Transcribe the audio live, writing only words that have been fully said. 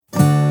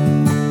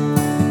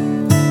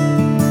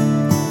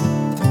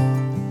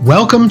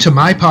Welcome to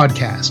my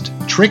podcast,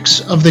 Tricks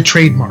of the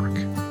Trademark.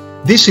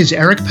 This is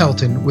Eric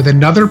Pelton with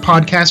another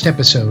podcast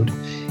episode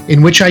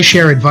in which I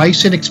share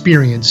advice and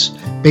experience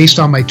based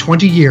on my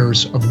 20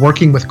 years of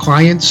working with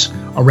clients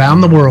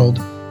around the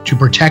world to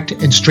protect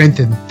and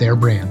strengthen their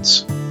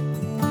brands.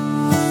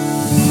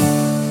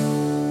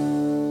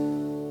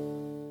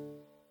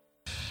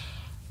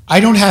 I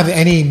don't have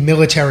any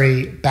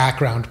military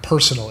background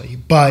personally,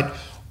 but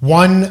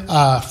one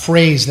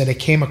phrase that I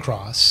came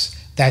across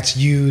that's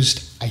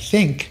used, I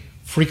think,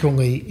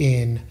 frequently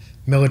in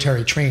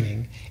military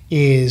training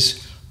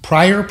is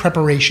prior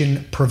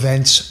preparation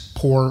prevents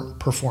poor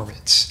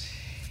performance.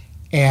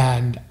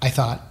 And I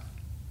thought,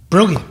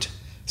 brilliant.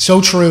 So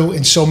true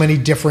in so many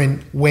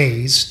different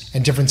ways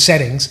and different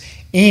settings,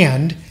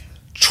 and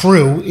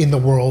true in the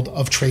world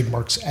of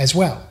trademarks as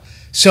well.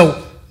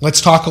 So let's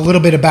talk a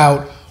little bit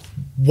about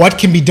what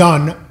can be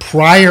done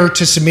prior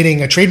to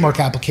submitting a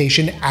trademark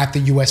application at the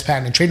U.S.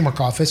 Patent and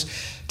Trademark Office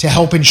to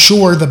help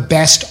ensure the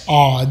best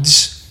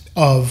odds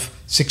of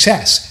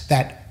success,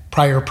 that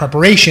prior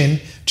preparation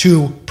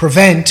to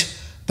prevent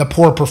the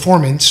poor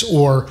performance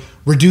or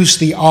reduce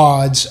the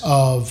odds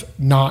of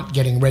not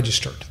getting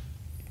registered.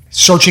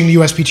 Searching the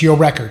USPTO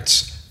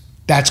records,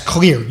 that's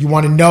clear. You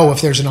want to know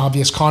if there's an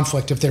obvious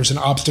conflict, if there's an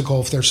obstacle,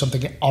 if there's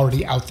something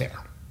already out there.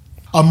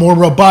 A more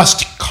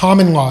robust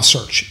common law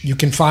search. You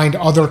can find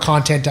other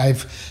content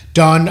I've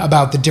done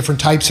about the different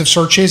types of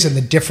searches and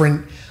the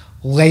different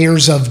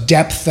layers of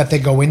depth that they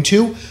go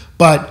into,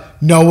 but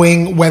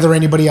knowing whether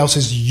anybody else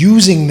is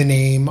using the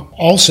name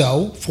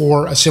also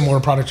for a similar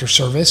product or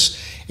service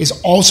is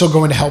also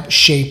going to help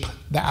shape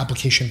the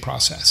application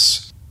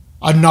process.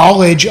 A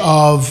knowledge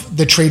of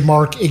the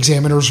trademark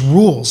examiner's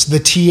rules, the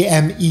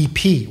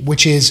TMEP,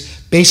 which is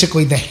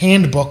basically the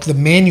handbook, the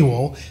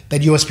manual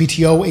that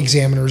USPTO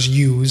examiners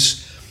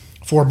use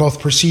for both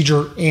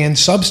procedure and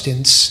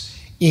substance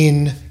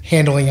in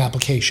handling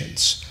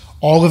applications.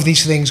 All of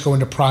these things go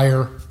into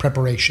prior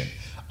preparation.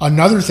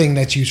 Another thing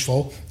that's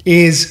useful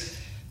is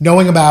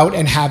knowing about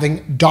and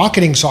having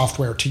docketing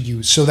software to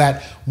use so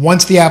that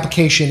once the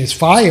application is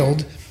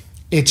filed,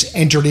 it's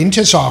entered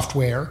into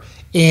software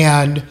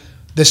and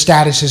the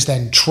status is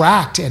then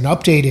tracked and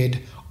updated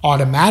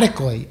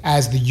automatically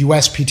as the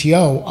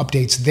USPTO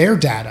updates their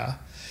data.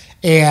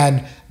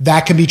 And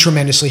that can be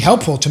tremendously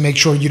helpful to make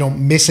sure you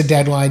don't miss a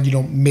deadline, you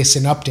don't miss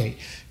an update.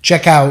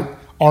 Check out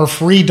our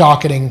free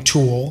docketing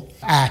tool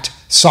at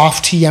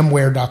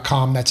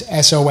softmware.com. That's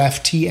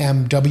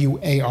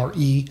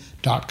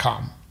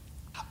softmware.com.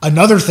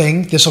 Another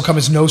thing, this will come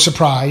as no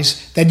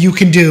surprise, that you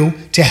can do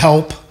to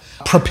help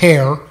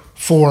prepare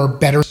for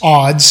better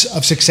odds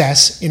of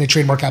success in a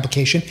trademark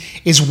application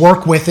is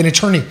work with an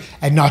attorney,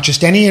 and not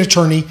just any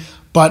attorney,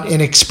 but an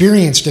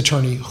experienced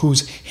attorney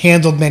who's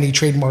handled many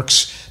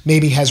trademarks,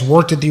 maybe has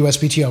worked at the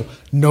USPTO,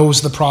 knows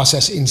the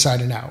process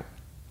inside and out.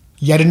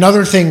 Yet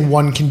another thing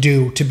one can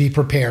do to be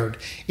prepared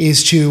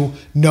is to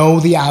know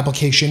the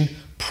application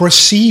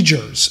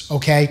procedures,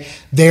 okay?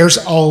 There's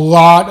a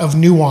lot of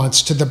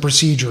nuance to the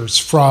procedures,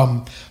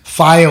 from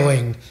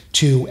filing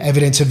to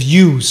evidence of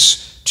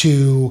use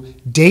to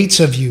dates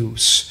of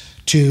use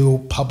to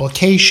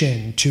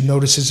publication to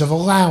notices of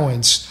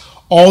allowance.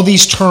 All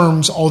these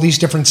terms, all these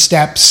different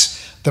steps,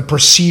 the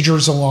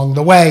procedures along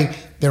the way,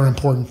 they're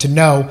important to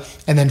know.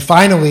 And then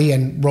finally,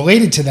 and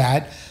related to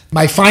that,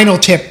 my final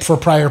tip for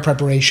prior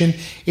preparation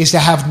is to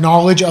have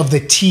knowledge of the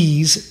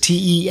TEAS,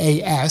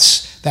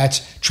 T-E-A-S,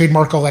 that's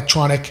Trademark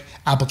Electronic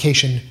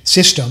Application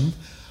System,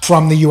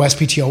 from the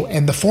USPTO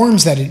and the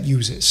forms that it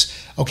uses.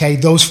 Okay,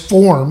 those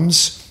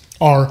forms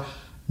are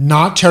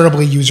not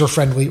terribly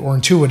user-friendly or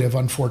intuitive,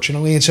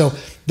 unfortunately. And so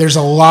there's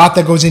a lot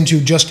that goes into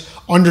just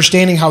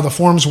understanding how the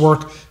forms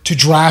work to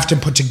draft and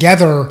put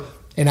together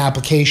an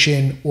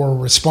application or a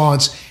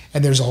response.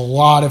 And there's a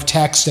lot of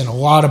text and a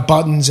lot of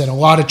buttons and a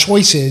lot of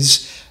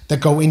choices that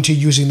go into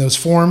using those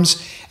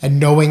forms, and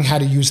knowing how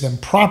to use them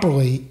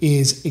properly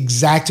is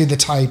exactly the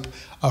type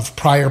of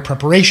prior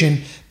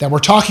preparation that we're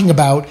talking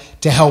about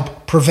to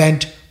help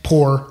prevent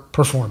poor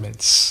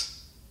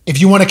performance. If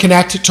you want to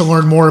connect to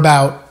learn more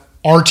about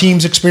our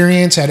team's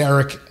experience at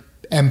Eric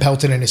M.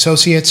 Pelton and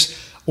Associates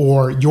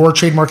or your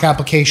trademark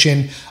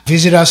application,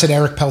 visit us at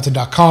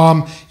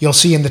ericpelton.com. You'll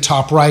see in the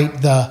top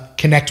right the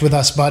Connect with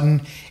Us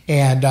button,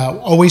 and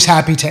always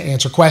happy to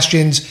answer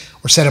questions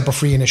or set up a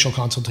free initial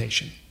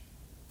consultation.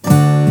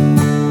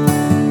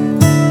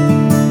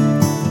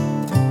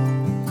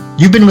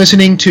 You've been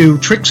listening to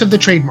Tricks of the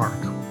Trademark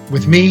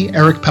with me,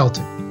 Eric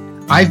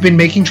Pelton. I've been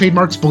making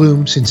trademarks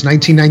bloom since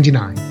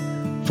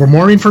 1999. For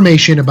more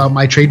information about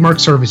my trademark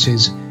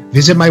services,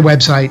 visit my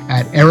website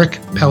at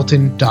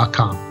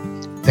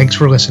ericpelton.com. Thanks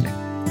for listening.